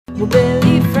We're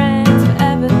barely friends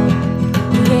forever.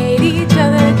 We hate each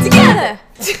other together.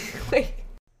 Wait.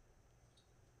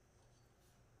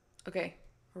 Okay,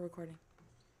 we're recording.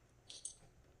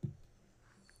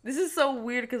 This is so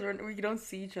weird because we don't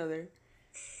see each other.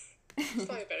 It's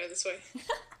probably better this way.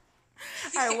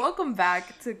 All right, welcome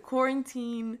back to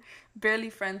Quarantine, Barely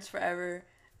Friends Forever.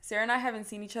 Sarah and I haven't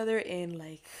seen each other in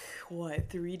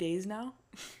 3 days now?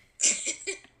 Oh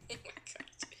my god.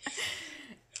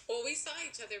 Well, we saw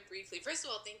each other briefly. First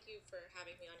of all, thank you for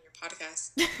having me on your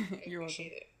podcast. You're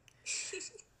appreciate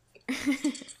welcome.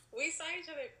 it. We saw each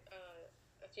other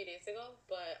a few days ago,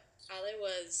 but Ale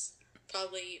was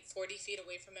probably 40 feet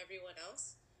away from everyone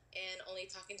else and only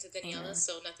talking to Daniela,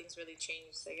 so nothing's really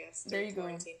changed, I guess. There you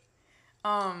quarantine.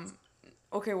 go.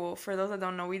 Okay, well, for those that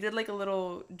don't know, we did a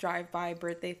little drive-by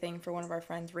birthday thing for one of our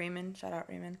friends, Raymond. Shout out,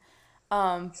 Raymond.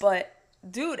 But,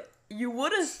 dude, you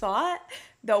would have thought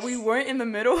that we weren't in the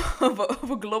middle of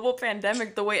a global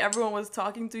pandemic the way everyone was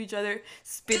talking to each other,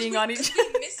 spitting on each other.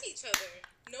 We miss each other.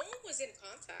 No one was in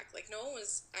contact. No one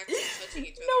was actually touching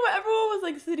each other. No, but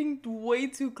everyone was, sitting way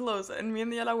too close. And me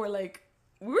and Yala were,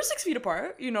 we were 6 feet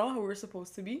apart, how we were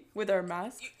supposed to be, with our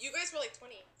masks. You guys were,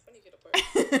 20 feet apart.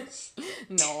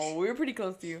 No, we were pretty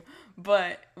close to you.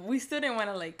 But we still didn't want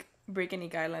to, break any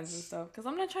guidelines and stuff. Because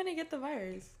I'm not trying to get the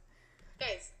virus.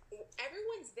 Guys,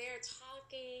 everyone's there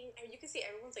talking. I mean, you can see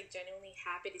everyone's, genuinely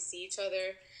happy to see each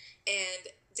other. And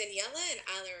Daniela and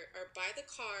Ale are by the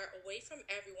car, away from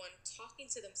everyone, talking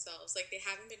to themselves. They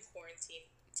haven't been quarantined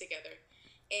together.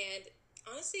 And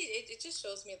honestly, it just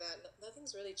shows me that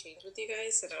nothing's really changed with you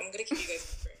guys. And I'm going to keep you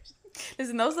guys in prayers.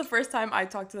 Listen, that was the first time I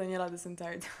talked to Daniela this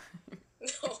entire time.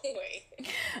 No way.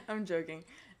 I'm joking.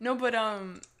 No, but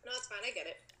No, it's fine. I get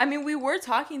it. I mean, we were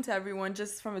talking to everyone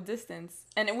just from a distance,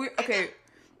 and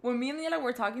when me and Daniela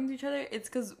were talking to each other, it's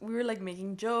because we were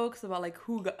making jokes about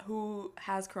who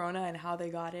has corona and how they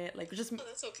got it. Just. Oh,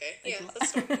 that's okay. Yeah,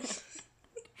 that's normal.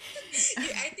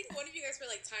 I think one of you guys were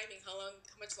timing how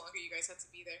much longer you guys had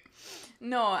to be there.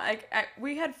 No,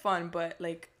 we had fun, but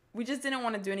we just didn't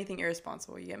want to do anything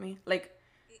irresponsible. You get me?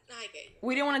 I get you.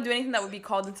 We didn't want to do anything that would be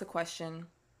called into question,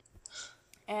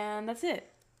 and that's it.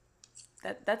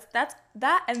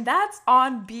 That's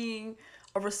on being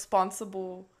a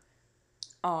responsible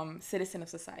citizen of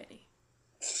society.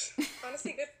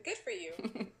 Honestly, good for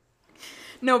you.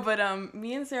 No, but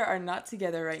me and Sarah are not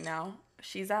together right now.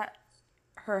 She's at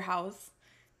her house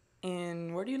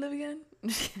in, where do you live again?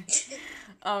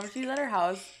 She's at her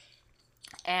house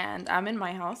and I'm in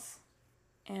my house,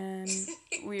 and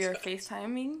we are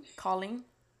FaceTiming, calling,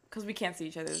 because we can't see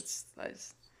each other.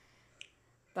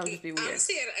 That would just be weird.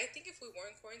 Honestly, I think if we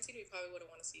weren't quarantined, we probably wouldn't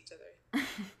want to see each other.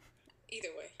 Either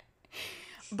way.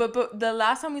 But the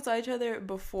last time we saw each other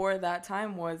before that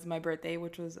time was my birthday,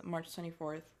 which was March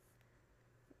 24th.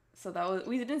 So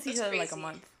we didn't see each other a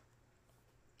month.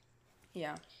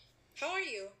 Yeah. How are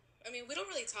you? I mean, we don't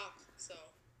really talk, so.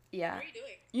 Yeah. How are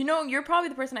you doing? You're probably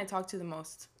the person I talk to the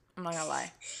most. I'm not gonna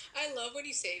lie. I love when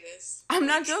you say this. I'm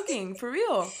not joking, for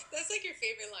real. That's your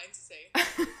favorite line to say.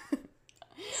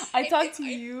 I talk to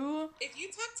you. If you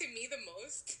talk to me the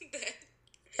most, then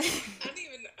I don't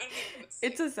even know what to say.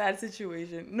 It's a sad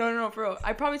situation. No, for real.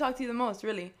 I probably talk to you the most,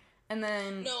 really. And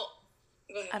then... No.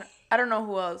 Go ahead. I don't know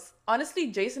who else. Honestly,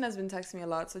 Jason has been texting me a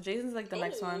lot, so Jason's the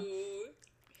next one.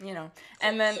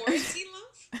 And then... Quarantine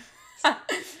love?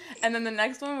 And then the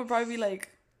next one would probably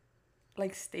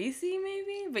be Stacy,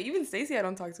 maybe? But even Stacy I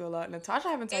don't talk to a lot. Natasha,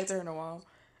 I haven't talked to her in a while.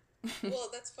 Well,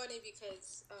 that's funny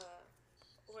because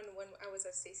when I was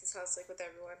at Stacy's house, with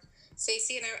everyone,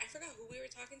 Stacy and I forgot who we were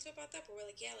talking to about that, but we're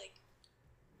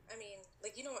I mean,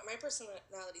 you know what, my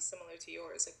personality is similar to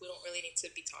yours. We don't really need to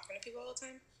be talking to people all the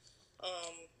time.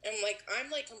 And I'm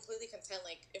completely content.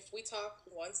 If we talk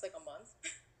once a month,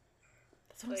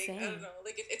 that's what I'm saying. I don't know.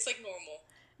 It's normal.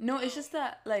 No, it's just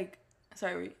that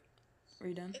sorry, were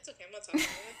you done? It's okay. I'm not talking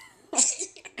about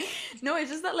it. No,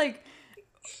 it's just that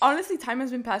honestly, time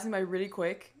has been passing by really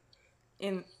quick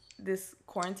in this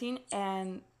quarantine,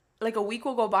 and a week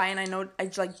will go by, and I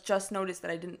just noticed that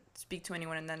I didn't speak to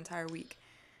anyone in the entire week.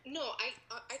 No,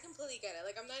 I completely get it.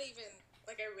 I'm not even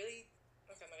I really.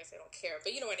 Okay, I'm not gonna say I don't care,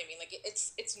 but you know what I mean.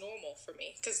 It's normal for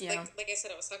me because like I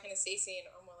said, I was talking to Stacey, and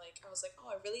I'm I was oh,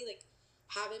 I really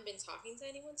haven't been talking to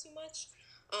anyone too much.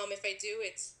 If I do,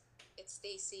 it's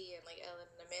Stacey and Ellen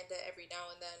and Amanda every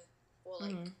now and then. We'll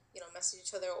message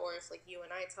each other, or if you and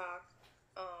I talk.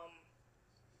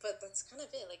 But that's kind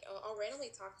of it. I'll randomly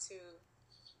talk to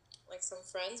some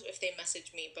friends if they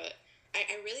message me, but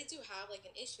I really do have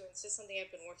an issue. It's just something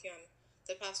I've been working on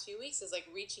the past few weeks, is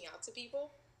reaching out to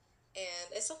people,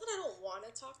 and it's something I don't want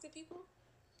to talk to people.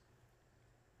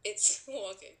 it's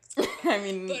well, okay. I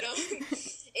mean, but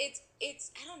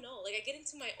it's I don't know. Like I get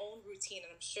into my own routine,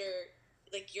 and I'm sure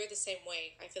like you're the same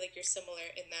way. I feel like you're similar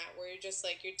in that where you're just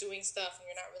like you're doing stuff and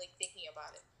you're not really thinking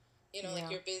about it. You know, like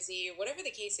yeah, you're busy or whatever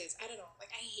the case is. I don't know.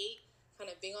 Like I hate kind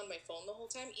of being on my phone the whole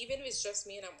time, even if it's just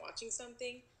me and I'm watching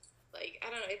something. Like I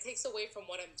don't know. It takes away from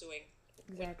what I'm doing,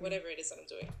 exactly. whatever it is that I'm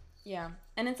doing. Yeah,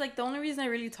 and it's like the only reason I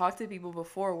really talked to people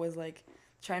before was like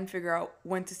try and figure out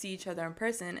when to see each other in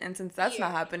person, and since that's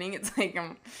not Yeah. happening, it's like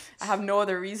I have no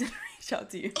other reason to reach out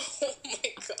to you. Oh my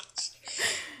gosh.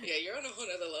 Yeah, you're on a whole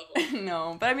other level.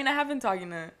 No, but I mean, I have been talking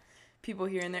to people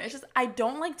here and there. It's just I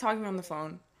don't like talking on the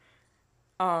phone.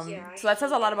 Yeah. I So that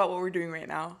says a hate lot it. about what we're doing right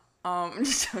now. I'm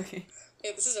just joking.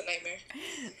 Yeah, this is a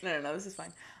nightmare. No, this is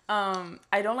fine.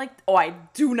 I don't like. Oh, I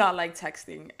do not like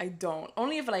texting. I don't.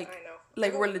 Only if I know.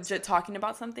 like we're Everyone does legit talking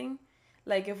about something.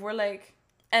 Like if we're like,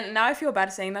 and now I feel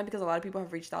bad saying that because a lot of people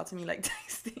have reached out to me like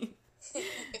texting. Oh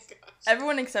my gosh.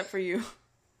 Everyone except for you.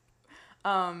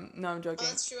 No, I'm Oh, joking.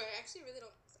 that's true. I actually really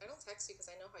don't. I don't text you because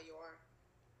I know how you are.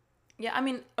 Yeah, I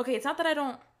mean, okay, it's not that I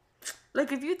don't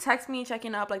like if you text me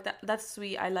checking up like that. That's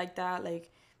sweet. I like that.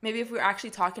 Like maybe if we're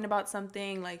actually talking about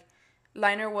something, like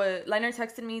Liner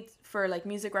texted me for like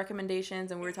music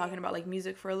recommendations, and we were talking about like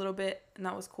music for a little bit, and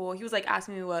that was cool. He was like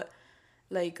asking me what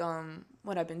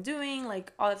I've been doing,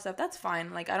 like all that stuff. That's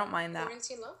fine. Like I don't mind that.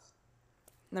 Quarantine love.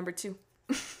 Number 2.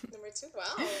 Number 2. Wow,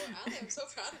 Ali, I'm so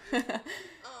proud of you.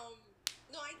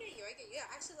 No, I get you. Yeah,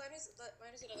 actually, Liner's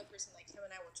another person. Like him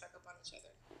and I will check up on each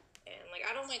other, and like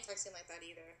I don't mind texting like that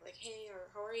either. Like, hey, or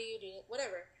how are you doing?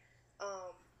 Whatever.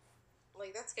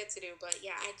 Like that's good to do, but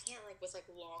yeah, I can't like with like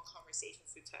long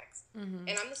conversations through text.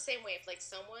 And I'm the same way. If like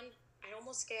someone, I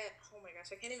almost get, oh my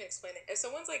gosh, I can't even explain it. If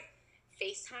someone's like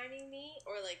FaceTiming me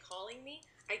or like calling me,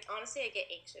 I honestly I get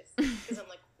anxious because I'm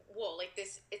like, whoa, like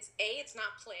this, it's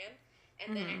not planned,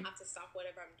 and then I have to stop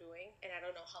whatever I'm doing, and I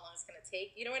don't know how long it's gonna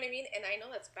take. You know what I mean? And I know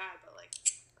that's bad, but like,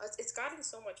 it's gotten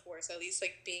so much worse. At least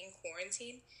like being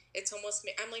quarantined, it's almost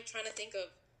I'm like trying to think of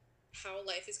how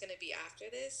life is going to be after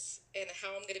this and how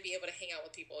I'm going to be able to hang out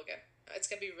with people again. It's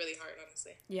going to be really hard,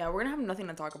 honestly. Yeah, we're gonna have nothing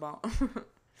to talk about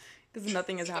because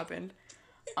nothing has happened.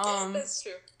 That's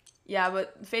true. Yeah,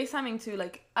 but FaceTiming too.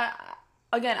 Like,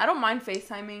 again, I don't mind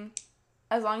FaceTiming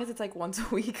as long as it's like once a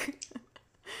week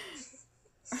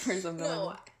or something No,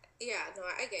 like that. yeah, no,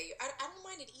 I get you. I don't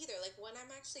mind it either. Like when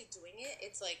I'm actually doing it,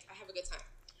 it's like I have a good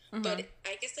time. But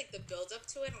I guess like the build up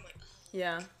to it, I'm like, oh,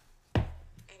 Yeah,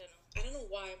 I don't know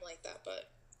why I'm like that, but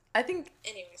I think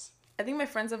anyways. my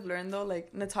friends have learned though.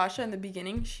 Like Natasha in the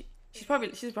beginning, she's probably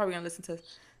gonna listen to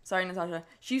this. Sorry, Natasha.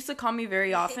 She used to call me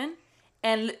very often,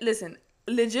 and listen,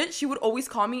 legit, she would always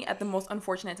call me at the most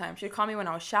unfortunate time. She would call me when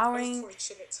I was showering.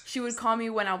 Unfortunate. She would call me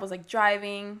when I was like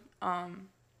driving,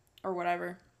 or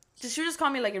whatever. She would just call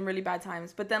me like in really bad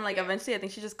times. But then like eventually, I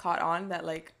think she just caught on that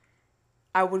like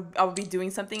I would be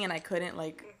doing something and I couldn't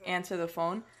like answer the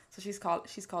phone. So she's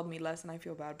called me less, and I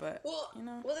feel bad. But you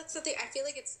know, well, that's the thing. I feel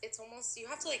like it's almost you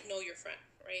have to like know your friend,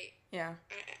 right? yeah,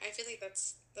 I feel like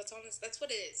that's honest. That's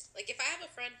what it is. Like if I have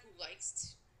a friend who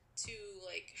likes to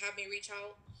like have me reach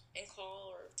out and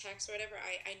call or text or whatever,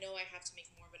 I know I have to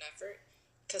make more of an effort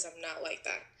because I'm not like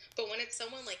that. But when it's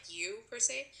someone like you per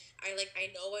se, I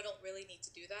know I don't really need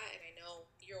to do that, and I know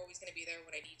you're always gonna be there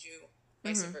when I need you,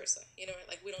 vice versa. You know,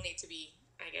 like we don't need to be,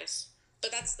 I guess.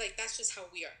 But that's just how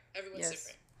we are. Everyone's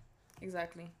different.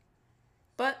 Exactly.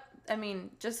 But I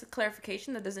mean, just a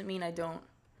clarification, that doesn't mean I don't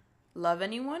love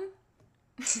anyone.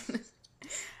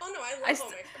 Oh no, I love all my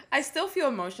friends. I still feel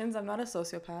emotions. I'm not a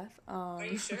sociopath. Are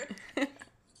you sure?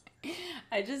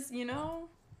 I just,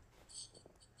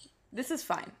 this is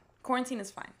fine. Quarantine is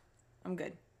fine. I'm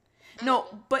good. No,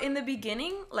 but in the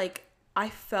beginning, like, I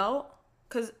felt,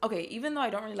 because, okay, even though I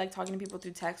don't really like talking to people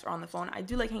through text or on the phone, I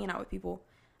do like hanging out with people.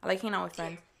 I like hanging out with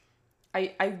friends.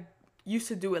 I used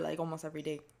to do it, like, almost every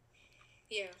day.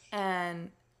 Yeah. And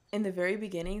in the very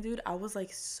beginning, dude, I was,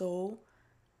 like, so,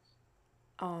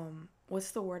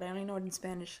 what's the word? I don't even know it in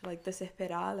Spanish. Like,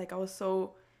 desesperada. Like, I was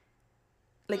so,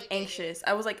 like, anxious.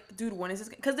 I was like, dude, when is this?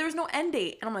 Because there was no end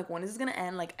date. And I'm like, when is this going to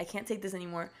end? Like, I can't take this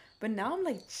anymore. But now I'm,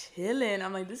 like, chilling.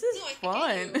 I'm like, this is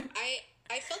fun.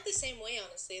 I felt the same way,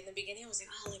 honestly. In the beginning, I was like,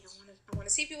 oh, like, I want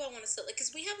to see people. I want to still, like,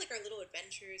 because we have, like, our little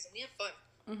adventures and we have fun.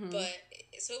 But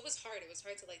so it was hard. It was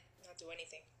hard to like not do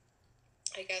anything,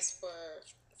 I guess, for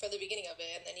the beginning of it,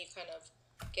 and then you kind of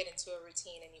get into a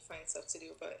routine and you find stuff to do.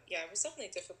 But yeah, it was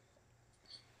definitely difficult.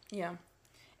 Yeah,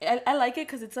 I like it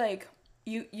because it's like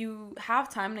you have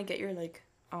time to get your like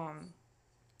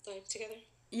life together.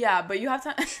 Yeah, but you have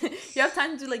time. You have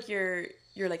time to do like your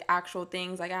like actual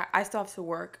things. Like I still have to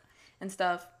work and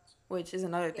stuff, which is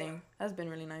another thing. That's been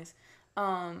really nice.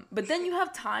 But then you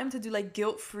have time to do like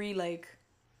guilt-free, like,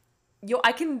 yo,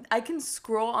 I can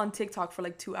scroll on TikTok for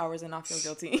like 2 hours and not feel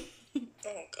guilty.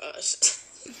 Oh gosh.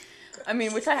 I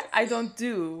mean, which I don't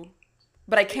do,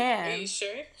 but I Are can. you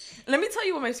sure? Let me tell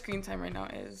you what my screen time right now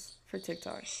is for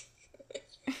TikTok.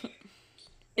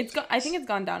 I think it's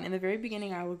gone down. In the very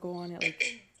beginning, I would go on it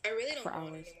like I really don't for go on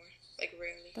hours. anymore. Like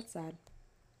rarely. That's sad.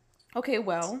 Okay,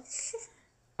 well,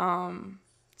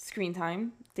 screen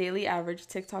time, daily average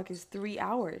TikTok is 3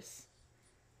 hours.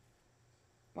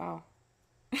 Wow.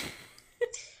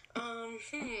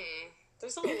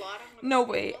 There's a lot I want to No,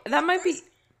 say. wait. Well, That might be...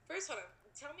 First, hold on.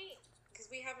 Tell me, because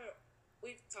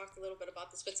we've talked a little bit about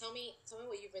this, but tell me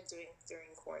what you've been doing during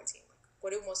quarantine. Like,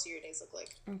 what do most of your days look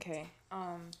like? Okay.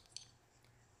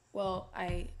 Well,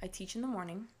 I teach in the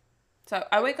morning. So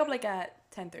I wake up like at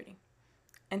 10:30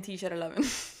 and teach at 11.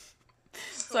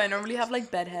 So I normally have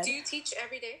like bedhead. Do you teach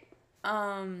every day?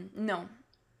 No.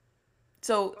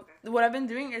 So what I've been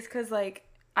doing is because like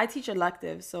I teach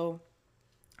electives, so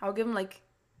I'll give them like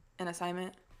an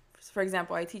assignment. For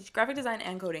example, I teach graphic design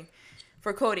and coding.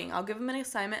 For coding, I'll give them an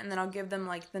assignment and then I'll give them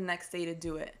like the next day to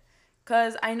do it.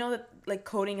 Because I know that like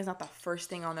coding is not the first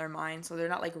thing on their mind, so they're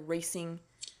not like racing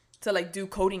to like do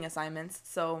coding assignments.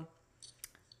 So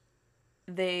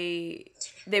they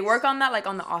work on that like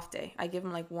on the off day. I give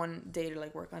them like one day to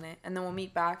like work on it, and then we'll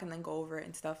meet back and then go over it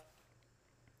and stuff.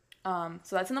 So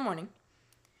that's in the morning,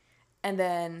 and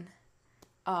then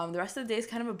the rest of the day is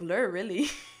kind of a blur, really.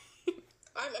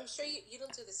 I'm sure you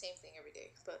don't do the same thing every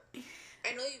day, but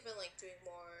I know you've been like doing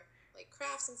more like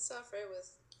crafts and stuff, right?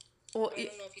 Well, I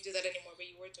don't know if you do that anymore, but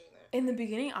you were doing that. In the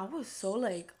beginning, I was so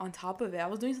like on top of it. I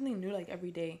was doing something new like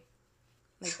every day.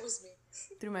 Like that was me.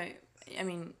 Through I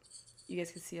mean, you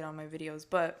guys can see it on my videos,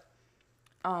 but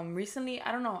recently,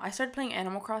 I don't know, I started playing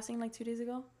Animal Crossing like 2 days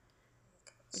ago,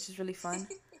 which is really fun.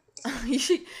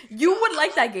 You would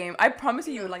like that game. I promise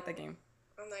you would like that game.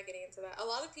 I'm not getting into that. I know a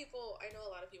lot of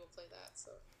people play that,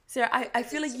 so. Sarah, I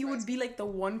feel like you would be like the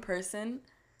one person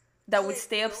that would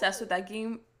stay obsessed with that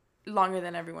game longer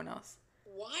than everyone else.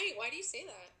 Why? Why do you say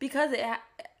that? Because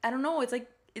I don't know, it's like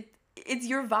it's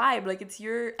your vibe, like it's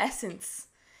your essence.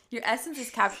 Your essence is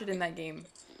captured in that game.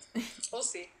 We'll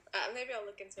see. Maybe I'll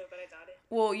look into it, but I doubt it.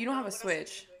 Well, you don't have a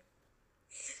Switch,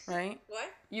 right?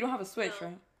 What? You don't have a Switch,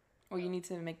 right? Well, you need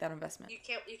to make that investment. You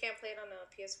can't play it on a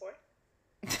PS4?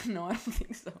 No, I don't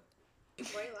think so.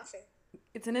 Why are you laughing?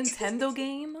 It's a Nintendo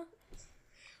game.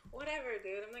 Whatever,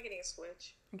 dude. I'm not getting a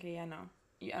Switch. Okay, yeah, no.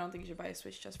 I don't think you should buy a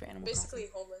Switch just for Animal Basically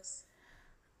Crossing.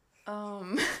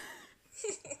 Homeless.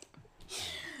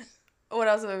 What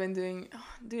else have I been doing? Oh,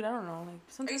 dude, I don't know. Like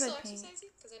sometimes are you still exercising?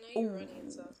 Because I know you're running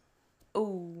and stuff.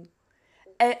 Oh.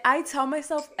 I tell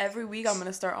myself every week I'm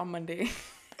gonna start on Monday.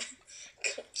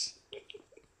 Gosh.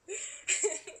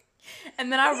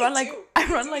 And then I run like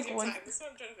once. That's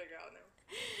what I'm trying to figure out now.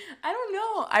 I don't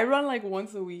know. I run like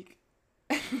once a week.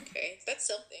 Okay, that's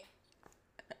something.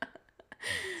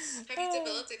 Have you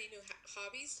developed any new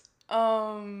hobbies? I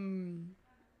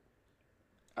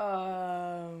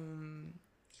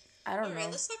don't know.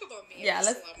 Alright, let's talk about me. Yeah,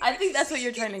 I think that's what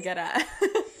you're trying to get at.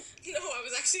 No, I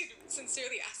was actually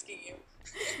sincerely asking you.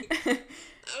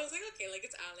 I was like, okay, like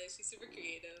it's Alice. She's super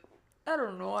creative. I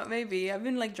don't know. Maybe. I've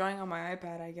been like drawing on my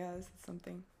iPad, I guess. It's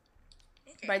something.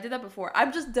 Okay. But I did that before.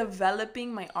 I'm just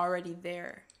developing my already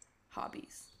there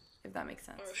hobbies, if that makes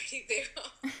sense. Already there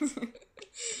hobbies.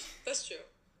 That's true.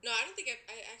 No, I don't think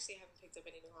I actually haven't picked up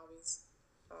any new hobbies.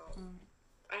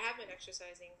 I have been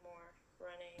exercising more,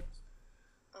 running,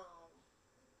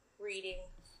 reading.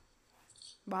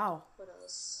 Wow. What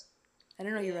else? I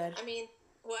didn't know you read. I mean,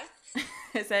 what?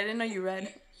 I said I didn't know you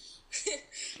read.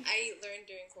 I learned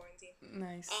during quarantine.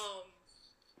 Nice.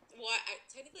 Well,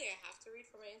 technically I have to read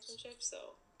for my internship,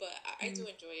 but I do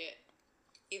enjoy it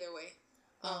either way.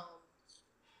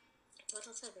 What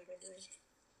else have I been doing?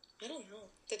 I don't know.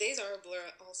 The days are a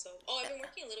blur also. Oh, I've been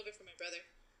working a little bit for my brother.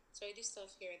 So I do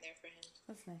stuff here and there for him.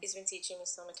 That's nice. He's been teaching me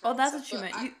some accounting. Oh, that's what you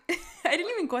meant. I didn't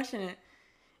even question it.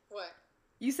 What?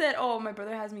 You said, "Oh, my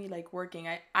brother has me like working."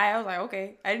 I was like,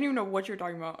 "Okay." I didn't even know what you were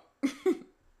talking about.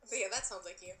 So yeah, that sounds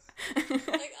like you. Like,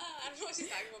 I don't know what she's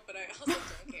talking about, but I also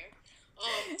don't care.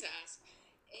 To ask.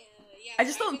 Yeah. I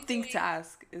just don't think to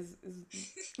ask.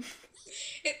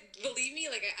 Believe me,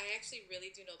 like I actually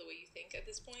really do know the way you think at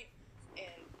this point,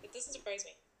 and it doesn't surprise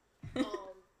me.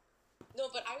 No,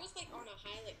 but I was like on a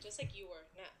high, like just like you were.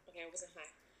 I wasn't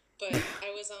high, but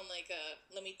I was on like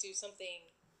let me do something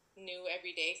new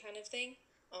every day kind of thing.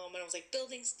 And I was like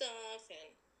building stuff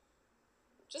and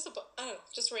just I don't know,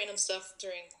 just random stuff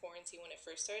during quarantine when it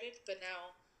first started. But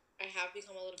now I have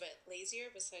become a little bit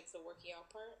lazier besides the working out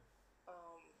part.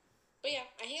 But yeah,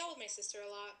 I hang out with my sister a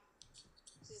lot.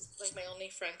 She's like my only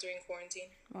friend during quarantine.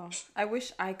 Well, I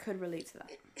wish I could relate to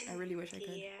that. I really wish I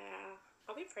could. Yeah,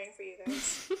 I'll be praying for you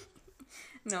guys.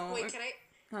 No. Wait,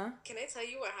 Huh? Can I tell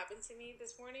you what happened to me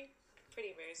this morning?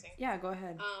 Pretty embarrassing. Yeah, go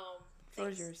ahead. Floor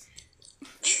is yours.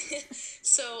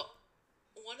 So,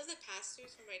 one of the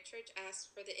pastors from my church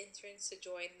asked for the interns to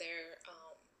join their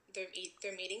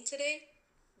meeting today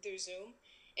through Zoom,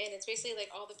 and it's basically like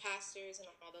all the pastors and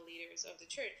all the leaders of the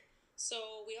church.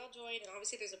 So we all joined, and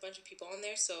obviously there's a bunch of people on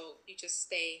there, so you just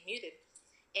stay muted.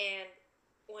 And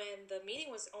when the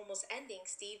meeting was almost ending,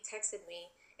 Steve texted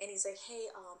me, and he's like, "Hey,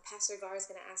 Pastor Gar is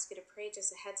gonna ask you to pray.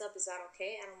 Just a heads up, is that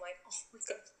okay?" And I'm like, "Oh my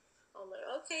god." I'm like,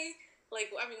 "Okay." Like,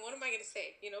 I mean, what am I gonna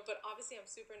say, you know? But obviously, I'm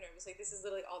super nervous. Like, this is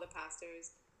literally all the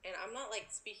pastors, and I'm not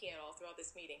like speaking at all throughout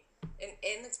this meeting, and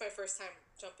it's my first time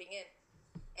jumping in.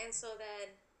 And so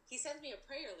then he sends me a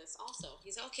prayer list also.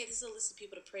 He's like, "Okay, this is a list of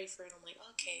people to pray for," and I'm like,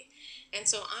 "Okay." And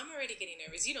so I'm already getting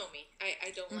nervous. You know me.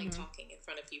 I don't like talking in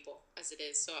front of people as it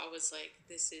is. So I was like,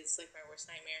 this is like my worst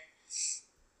nightmare.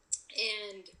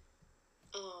 And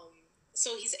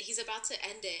so he's about to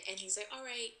end it, and he's like, "All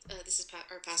right, this is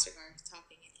our pastor Gar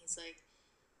talking," and he's like,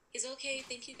 "Okay,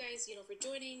 thank you guys, for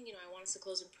joining. I want us to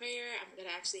close in prayer. I'm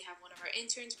gonna actually have one of our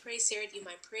interns pray. Sarah, do you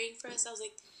mind praying for us?" I was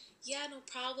like, "Yeah, no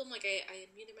problem." Like I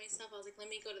unmuted myself. I was like, "Let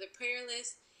me go to the prayer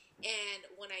list." And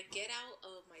when I get out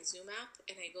of my Zoom app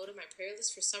and I go to my prayer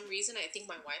list, for some reason I think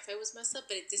my Wi-Fi was messed up,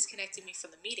 but it disconnected me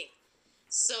from the meeting.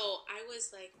 So I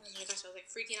was like, oh my gosh, I was like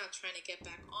freaking out trying to get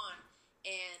back on.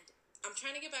 And I'm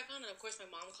trying to get back on, and of course my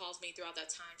mom calls me throughout that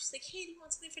time. She's like, "Hey, do you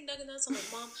want something from Dunkin' Donuts?" I'm like,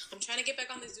 "Mom, I'm trying to get back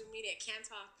on the Zoom meeting. I can't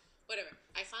talk." Whatever.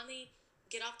 I finally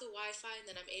get off the Wi-Fi, and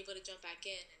then I'm able to jump back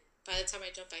in. And by the time I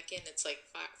jump back in, it's like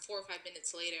 4 or 5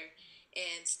 minutes later,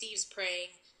 and Steve's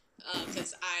praying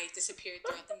because I disappeared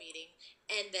throughout the meeting.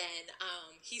 And then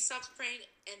he stops praying,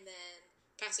 and then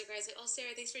Pastor Guy's like, "Oh,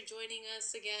 Sarah, thanks for joining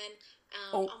us again."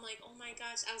 I'm like, "Oh my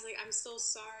gosh." I was like, "I'm so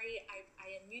sorry.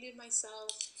 I unmuted myself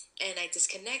and I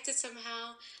disconnected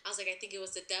somehow." I was like, "I think it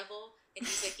was the devil." And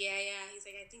he's like, "Yeah, yeah." He's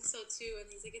like, "I think so too." And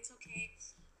he's like, "It's okay."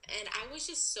 And I was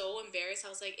just so embarrassed. I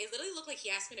was like, it literally looked like he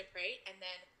asked me to pray, and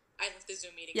then I left the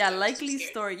Zoom meeting. Yeah, likely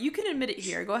story. You can admit it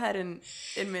here. Go ahead and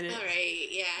admit it. All right,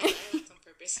 yeah, I left on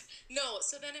purpose. No,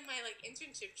 so then in my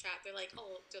internship chat, they're like,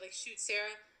 "Shoot,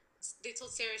 Sarah." They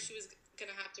told Sarah she was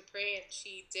gonna have to pray, and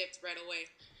she dipped right away.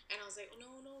 And I was like,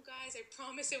 "Oh, no, guys, I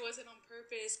promise it wasn't on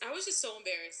purpose." I was just so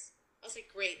embarrassed. I was like,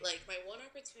 "Great, like my one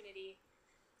opportunity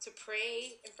to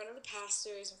pray in front of the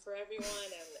pastors and for everyone,"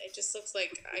 and it just looks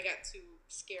like I got too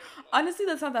scared. Honestly,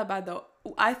 that's not that bad though.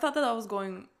 I thought that I was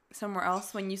going somewhere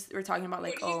else when you were talking about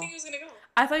like, where do you think it was gonna go?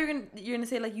 I thought you're gonna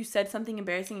say like you said something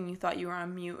embarrassing and you thought you were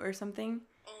on mute or something.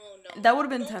 Oh no, that would have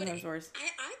been 10 times worse.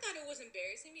 I thought it was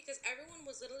embarrassing because everyone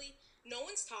was literally, no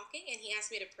one's talking, and he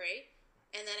asked me to pray,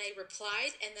 and then I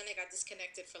replied, and then I got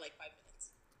disconnected for like 5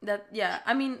 minutes.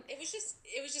 I mean, it was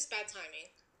just bad timing.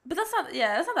 But that's not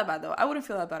that bad though. I wouldn't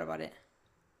feel that bad about it.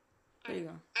 There you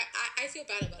go. I feel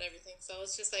bad about everything, so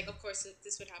it's just like, of course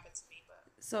this would happen to me, but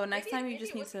so next time you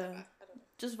just need to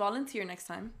just volunteer next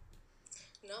time.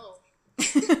 No.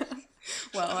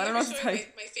 Well, I don't know what to tell you.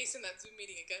 My face in that Zoom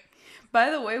meeting again. By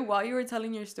the way, while you were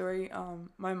telling your story,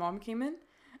 my mom came in,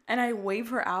 and I wave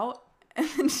her out, and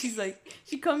then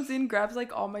she comes in, grabs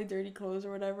like all my dirty clothes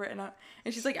or whatever, and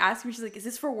she's like asking me, she's like, "Is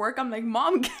this for work?" I'm like,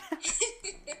 "Mom, get out."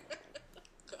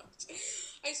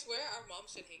 I swear our mom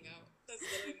should hang out. That's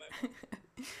literally my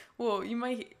mom. Well, you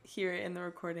might hear it in the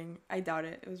recording. I doubt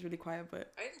it. It was really quiet,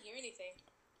 but I didn't hear anything.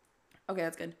 Okay,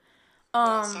 that's good.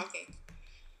 I was talking.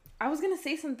 I was gonna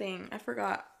say something. I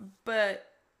forgot, but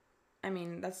I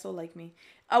mean that's so like me.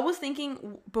 I was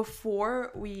thinking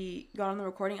before we got on the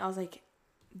recording. I was like,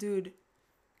 dude,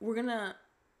 we're gonna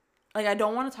I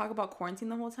don't want to talk about quarantine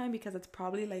the whole time because it's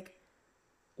probably like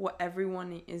what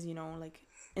everyone is, like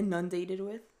inundated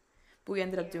with. But we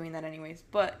ended up doing that anyways.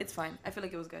 But it's fine. I feel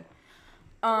like it was good.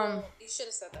 Well, you should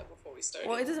have said that before we started.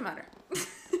 Well, it doesn't matter.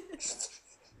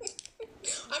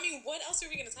 I mean, what else are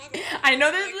we gonna talk about? I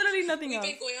know there's literally nothing else.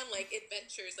 We've been going on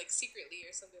adventures secretly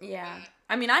or something. Yeah. Like that.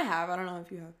 I mean, I have. I don't know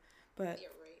if you have, but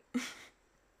you're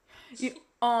right.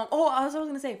 I was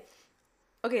gonna say.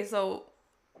 Okay, so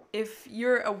if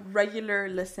you're a regular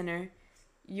listener,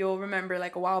 you'll remember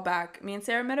a while back, me and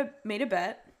Sarah made a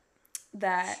bet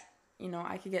that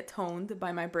I could get toned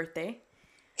by my birthday.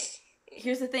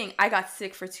 Here's the thing: I got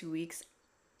sick for 2 weeks.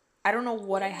 I don't know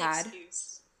what I had.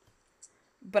 Excuse.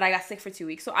 But I got sick for 2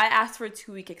 weeks. So I asked for a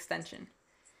 2-week extension.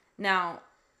 Now,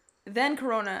 then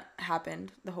Corona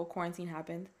happened. The whole quarantine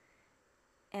happened.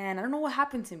 And I don't know what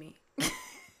happened to me.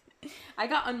 I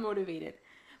got unmotivated.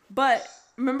 But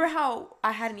remember how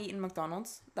I hadn't eaten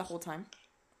McDonald's the whole time?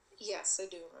 Yes, I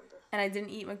do remember. And I didn't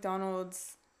eat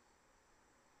McDonald's.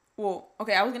 Well,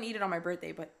 okay, I was gonna eat it on my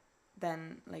birthday, but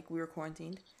then like we were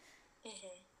quarantined.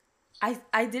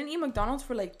 I didn't eat McDonald's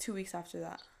for like 2 weeks after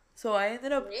that. So I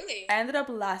ended up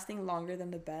lasting longer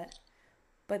than the bet.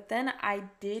 But then I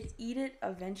did eat it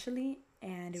eventually,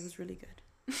 and it was really good.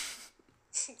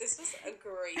 This was a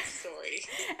great story.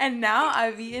 And now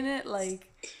I've eaten it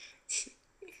like...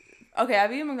 Okay,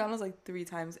 I've eaten McDonald's like 3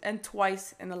 times, and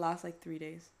twice in the last like 3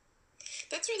 days.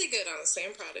 That's really good, honestly.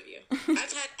 I'm proud of you.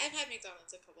 I've had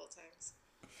McDonald's a couple of times.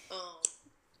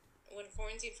 When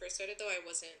quarantine first started, though, I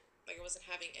wasn't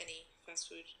having any fast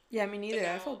food. Yeah, me neither.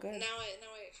 Now, I felt good. Now I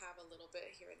have a little bit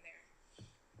here and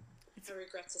there. I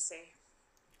regret to say.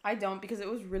 I don't, because it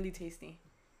was really tasty.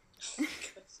 Oh my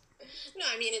gosh. No,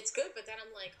 I mean, it's good, but then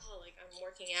I'm like, I'm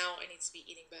working out. I need to be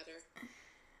eating better.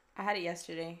 I had it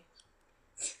yesterday.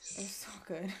 It was so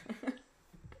good.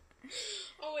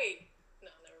 Oh, wait. No,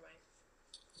 never mind.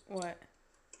 What?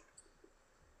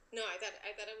 No, I thought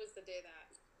it was the day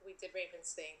that we did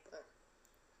Raven's thing, but...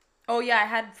 Oh, yeah, I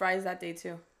had fries that day,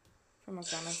 too. From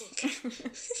McDonald's.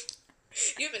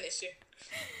 You have an issue.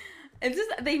 It's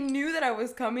just, they knew that I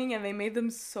was coming, and they made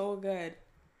them so good.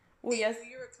 Well, yes.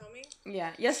 You were coming?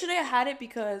 Yeah. Yesterday I had it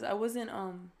because I wasn't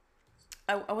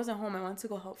I wasn't home. I went to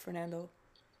go help Fernando.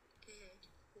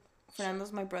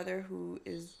 Fernando's my brother who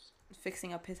is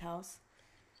fixing up his house.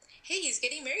 Hey, he's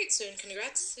getting married soon.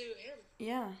 Congrats to him.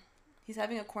 Yeah. He's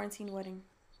having a quarantine wedding.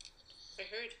 I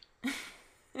heard.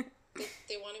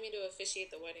 they wanted me to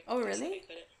officiate the wedding. Oh, really?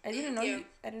 I didn't know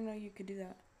I didn't know you could do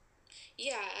that.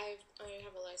 Yeah, I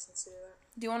have a license to do that.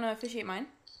 Do you want to officiate mine?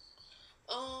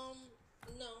 No.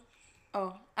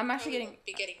 Oh, I'm actually won't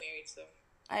be getting married, so.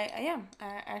 I am.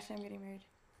 I actually am getting married.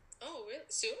 Oh, really?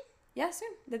 Soon? Yeah,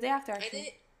 soon. The day after,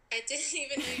 actually. I didn't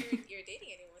even know you're dating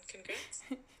anyone. Congrats.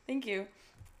 Thank you.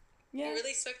 Yeah. You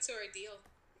really stuck to our deal.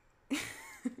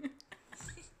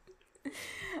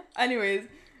 Anyways,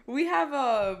 we have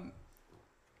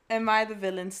Am I the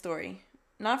Villain story.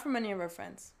 Not from any of our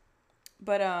friends,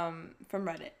 but from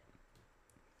Reddit.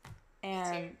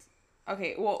 And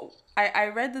okay, well, I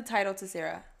read the title to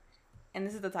Sarah, and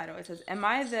this is the title. It says, "Am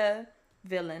I the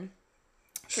villain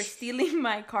for stealing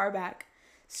my car back,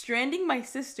 stranding my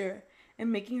sister,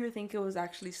 and making her think it was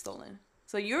actually stolen?"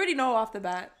 So you already know off the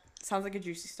bat, sounds like a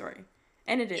juicy story.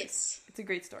 And it is. Yes. It's a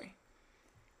great story.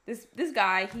 This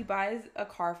guy, he buys a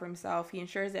car for himself. He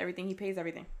insures everything. He pays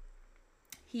everything.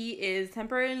 He is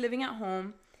temporarily living at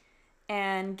home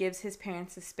and gives his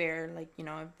parents a spare,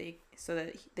 so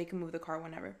that they can move the car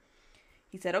whenever.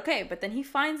 He said, okay, but then he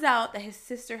finds out that his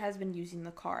sister has been using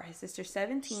the car. His sister's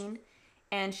 17,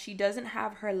 and she doesn't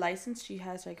have her license. She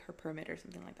has, her permit or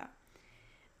something like that.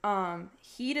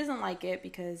 He doesn't like it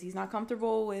because he's not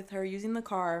comfortable with her using the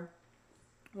car,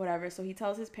 whatever. So he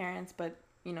tells his parents, but,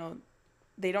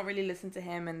 they don't really listen to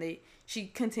him, and she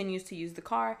continues to use the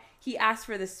car. He asks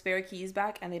for the spare keys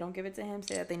back, and they don't give it to him,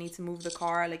 say that they need to move the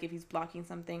car, if he's blocking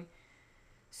something.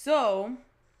 So,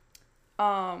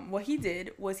 what he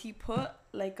did was he put,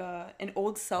 an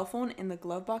old cell phone in the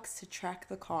glove box to track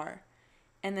the car.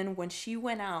 And then when she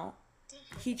went out,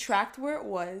 he tracked where it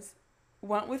was,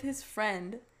 went with his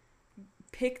friend,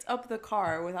 picked up the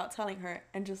car without telling her,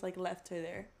 and just, left her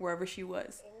there, wherever she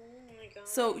was.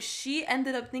 So she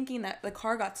ended up thinking that the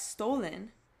car got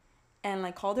stolen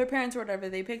and, called her parents or whatever.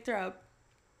 They picked her up.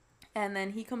 And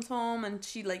then he comes home and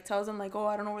she, tells him, oh,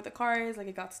 I don't know where the car is.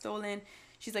 It got stolen.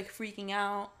 She's, freaking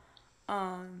out.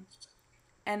 And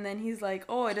then he's like,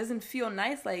 oh, it doesn't feel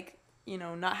nice,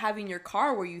 not having your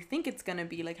car where you think it's going to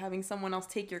be, having someone else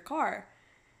take your car.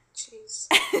 Jeez.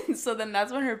 And so then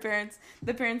that's when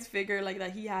the parents figure,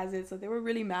 that he has it. So they were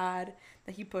really mad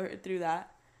that he put her through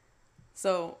that.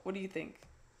 So, what do you think?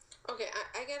 Okay,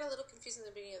 I got a little confused in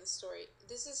the beginning of the story.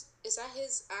 Is that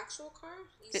his actual car?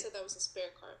 You said that was a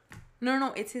spare car.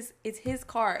 No, it's his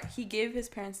car. He gave his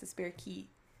parents the spare key.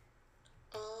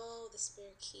 Oh, the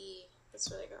spare key. That's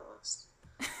where I got lost.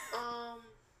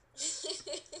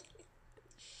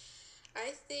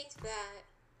 I think that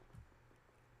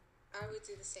I would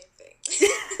do the same thing.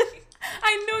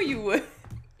 I know you would.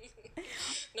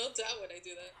 No doubt would I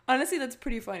do that. Honestly, that's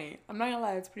pretty funny. I'm not gonna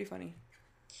lie, it's pretty funny.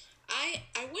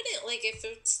 I wouldn't,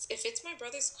 if it's my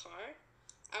brother's car,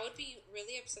 I would be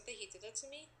really upset that he did that to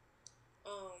me.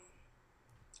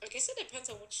 I guess it depends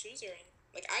on what shoes you're in.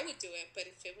 I would do it, but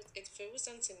if it was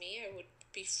done to me, I would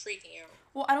be freaking out.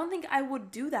 Well, I don't think I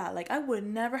would do that. I would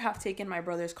never have taken my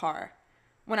brother's car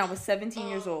when I was 17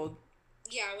 years old.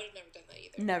 Yeah, I would have never done that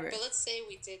either. Never. But let's say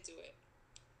we did do it.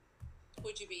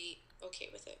 Would you be okay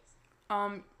with it?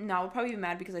 No, I'll probably be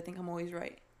mad because I think I'm always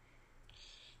right.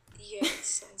 Yeah,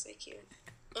 sounds like you.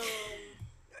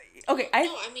 Okay,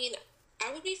 No, I mean,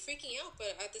 I would be freaking out,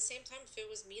 but at the same time, if it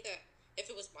was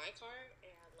my car,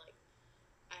 and like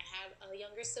I had a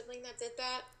younger sibling that did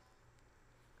that,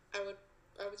 I would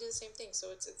do the same thing.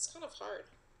 So it's kind of hard.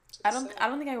 I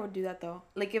don't think I would do that though.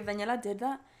 Like if Daniela did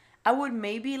that, I would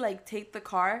maybe like take the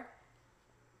car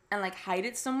and like hide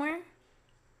it somewhere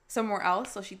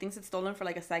else, so she thinks it's stolen for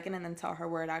like a second, and then tell her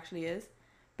where it actually is.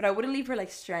 But I wouldn't leave her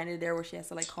like stranded there where she has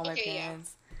to like call my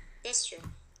parents. Yeah. That's true.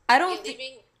 I don't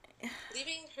leaving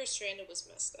her stranded was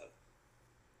messed up.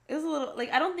 It was a little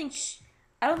like I don't think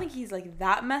he's like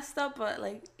that messed up, but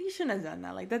like you shouldn't have done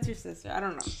that. Like that's your sister. I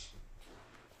don't know.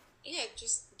 Yeah,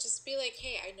 just be like,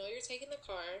 hey, I know you're taking the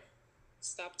car.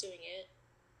 Stop doing it,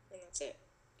 and that's it.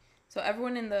 So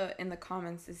everyone in the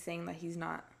comments is saying that he's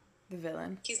not the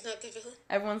villain. He's not the villain?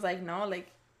 Everyone's like, no,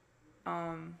 like,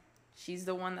 she's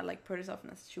the one that, like, put herself in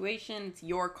the situation. It's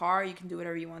your car. You can do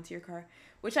whatever you want to your car.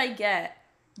 Which I get.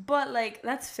 But, like,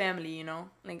 that's family, you know?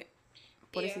 Like,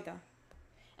 pobrecita. Yeah.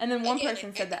 And then one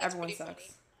person said that everyone sucks.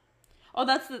 Funny. Oh,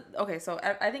 that's the... Okay, so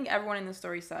I think everyone in the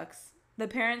story sucks. The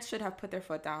parents should have put their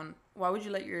foot down. Why would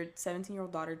you let your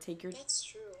 17-year-old daughter take your... That's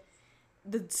true.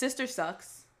 The sister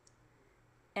sucks.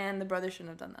 And the brother shouldn't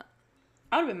have done that.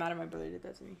 I would have been mad if my brother did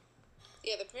that to me.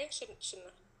 Yeah, the parents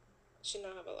should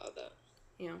not have allowed that.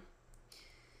 Yeah.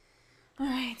 All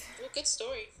right. Well, good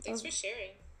story. Thanks for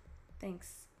sharing.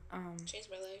 Thanks. Changed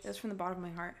my life. That's from the bottom of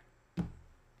my heart.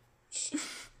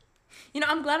 You know,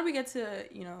 I'm glad we get to,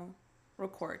 you know,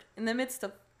 record in the midst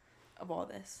of all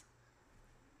this.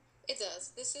 It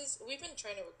does. We've been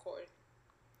trying to record.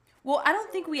 Well, I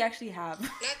don't think we actually have.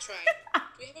 Not tried.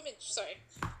 We haven't been, sorry.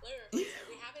 We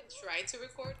haven't tried to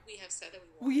record. We have said that we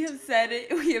want to. We have said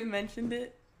it. We have mentioned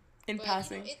it in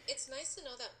passing. You know, it's nice to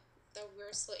know that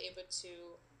we're still able to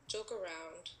joke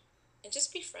around and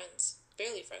just be friends.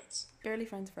 Barely friends. Barely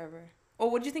friends forever. Oh,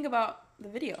 what did you think about the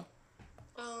video?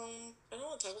 I don't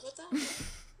want to talk about that.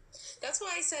 That's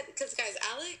why I said, because guys,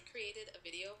 Alec created a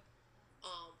video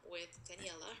with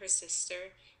Daniela, her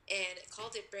sister, and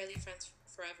called it Barely Friends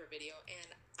Forever video, and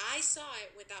I saw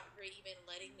it without her even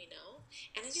letting me know,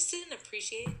 and I just didn't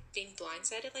appreciate being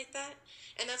blindsided like that.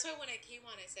 And that's why when I came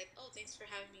on, I said, oh, thanks for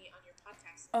having me on your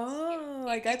podcast. Oh,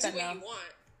 I got that now. You do what you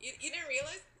want. You didn't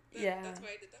realize that? Yeah, that's why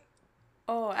I did that.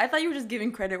 Oh, I thought you were just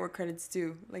giving credit where credit's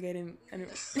due. Like I didn't.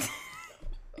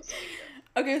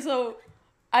 Okay, so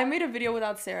I made a video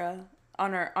without Sarah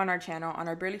on our channel, on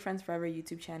our Barely Friends Forever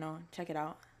YouTube channel. Check it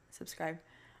out. Subscribe.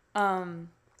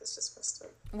 That's just messed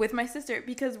up. With my sister,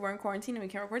 because we're in quarantine and we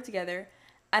can't record together.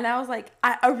 And I was like,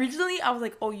 I was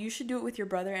like, oh, you should do it with your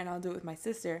brother and I'll do it with my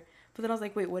sister. But then I was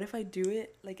like, wait, what if I do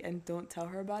it like and don't tell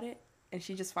her about it? And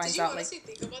she just finds out like. Did you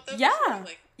honestly think about that? Yeah.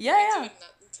 Like, yeah.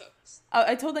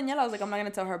 I told Daniela, I was like, I'm not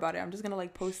gonna tell her about it. I'm just gonna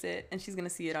like post it and she's gonna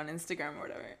see it on Instagram or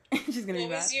whatever. She's gonna be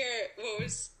mad. What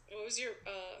was your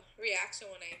reaction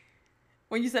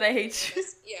when you said I hate you?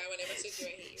 Yeah, when I messaged you, I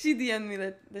hate you. She DM'd me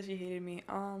that she hated me.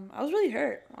 I was really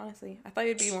hurt, honestly. I thought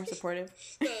you'd be more supportive.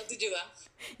 Did you laugh?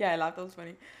 Yeah, I laughed. That was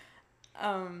funny.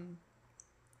 No,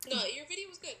 your video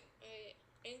was good. I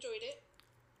enjoyed it.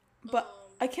 But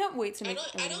I can't wait to make.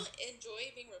 I don't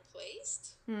enjoy being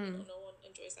replaced. You know, no one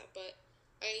enjoys that, but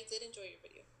I did enjoy your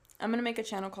video. I'm gonna make a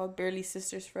channel called Barely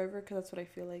Sisters Forever because that's what I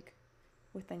feel like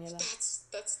with Daniela.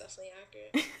 That's definitely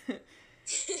accurate.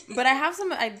 But I have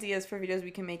some ideas for videos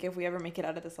we can make if we ever make it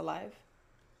out of this alive.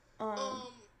 I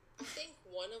think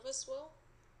one of us will.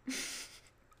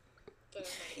 But I'm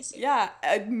not gonna say yeah,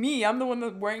 me. I'm the one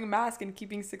that's wearing a mask and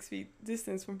keeping 6 feet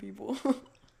distance from people.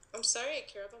 I'm sorry, I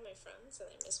care about my friends and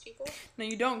I miss people. No,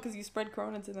 you don't, because you spread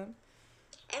corona to them.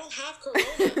 I don't have corona.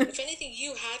 If anything,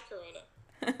 you had corona.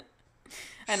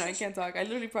 I know, I can't talk. I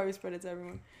literally probably spread it to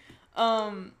everyone.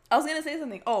 I was gonna say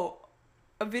something. Oh,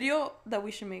 a video that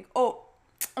we should make. Oh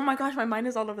my gosh, my mind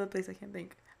is all over the place. I can't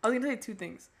think. I was gonna say 2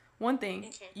 things. One thing,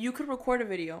 okay. You could record a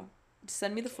video,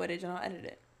 send me the footage, and I'll edit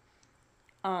it.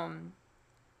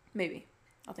 Maybe.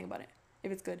 I'll think about it.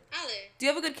 If it's good. Ale. Do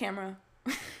you have a good camera?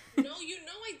 No, you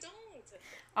know I don't.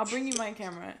 I'll bring you my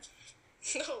camera.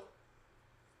 No.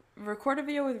 Record a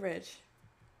video with Rich.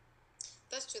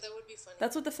 That's true. That would be funny.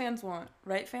 That's what the fans want.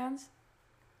 Right, fans?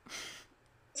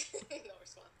 No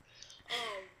response.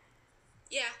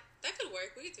 Yeah, that could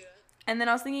work. We could do that. And then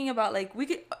I was thinking about, like, we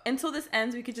could, until this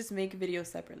ends, we could just make videos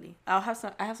separately. I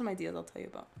have some ideas I'll tell you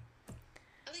about.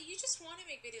 You just want to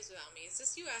make videos without me. Is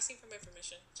this you asking for my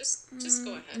permission? Just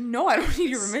go ahead. No, I don't need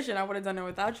your permission. I would have done it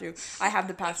without you. I have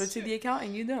the password to the account,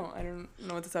 and you don't. I don't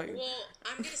know what to tell you. Well,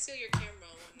 I'm going to steal your camera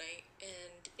one night,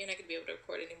 and you're not going to be able to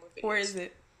record any more videos. Where is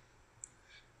it?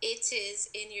 It is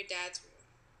in your dad's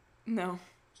room. No.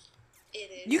 It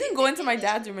is. You can go into my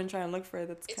dad's room and try and look for it.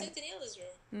 It's in Daniela's room.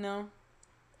 No.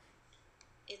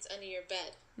 It's under your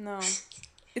bed. No.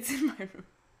 It's in my room.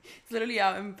 It's literally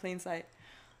out in plain sight.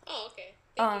 Oh, okay.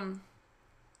 Thank you.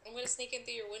 I'm gonna sneak in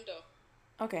through your window.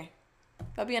 Okay.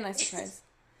 That'd be a nice surprise.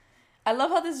 I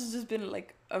love how this has just been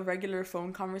like a regular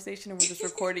phone conversation and we're just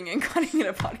recording and cutting it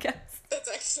a podcast. That's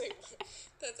actually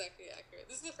accurate.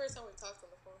 This is the first time we've talked on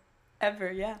the phone.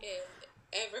 Ever, yeah.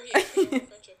 Ever, yeah.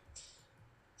 Friendship.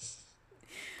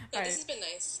 No, right. This has been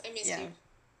nice. I miss you.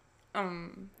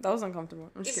 That was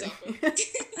uncomfortable. I'm just kidding.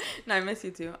 No, I miss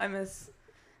you too. I miss.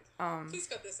 Please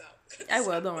cut this out. I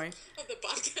will. Don't worry. Of the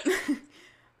podcast.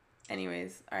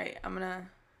 Anyways, all right. I'm gonna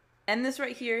end this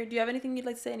right here. Do you have anything you'd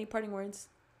like to say? Any parting words?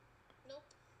 Nope.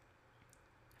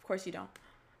 Of course you don't.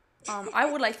 I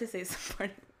would like to say some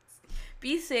parting words.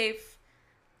 Be safe.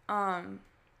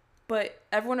 But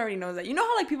everyone already knows that. You know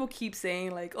how like people keep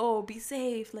saying like, "Oh, be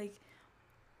safe," like.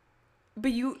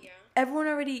 But everyone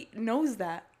already knows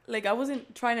that. Like, I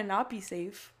wasn't trying to not be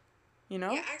safe, you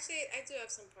know? Yeah, actually, I do have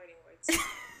some parting words.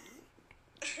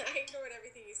 I ignored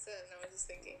everything you said, and I was just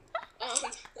thinking.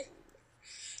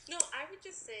 No, I would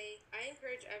just say, I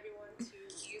encourage everyone to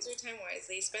use their time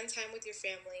wisely. Spend time with your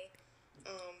family.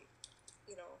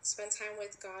 Spend time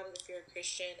with God if you're a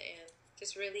Christian, and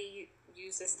just really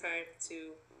use this time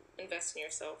to invest in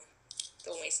yourself.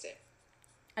 Don't waste it.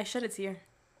 I shed a tear.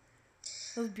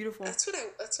 That was beautiful. That's what I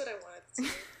wanted to do.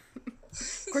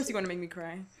 Of course you want to make me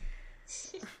cry.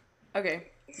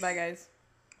 Okay. Bye, guys.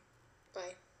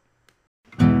 Bye.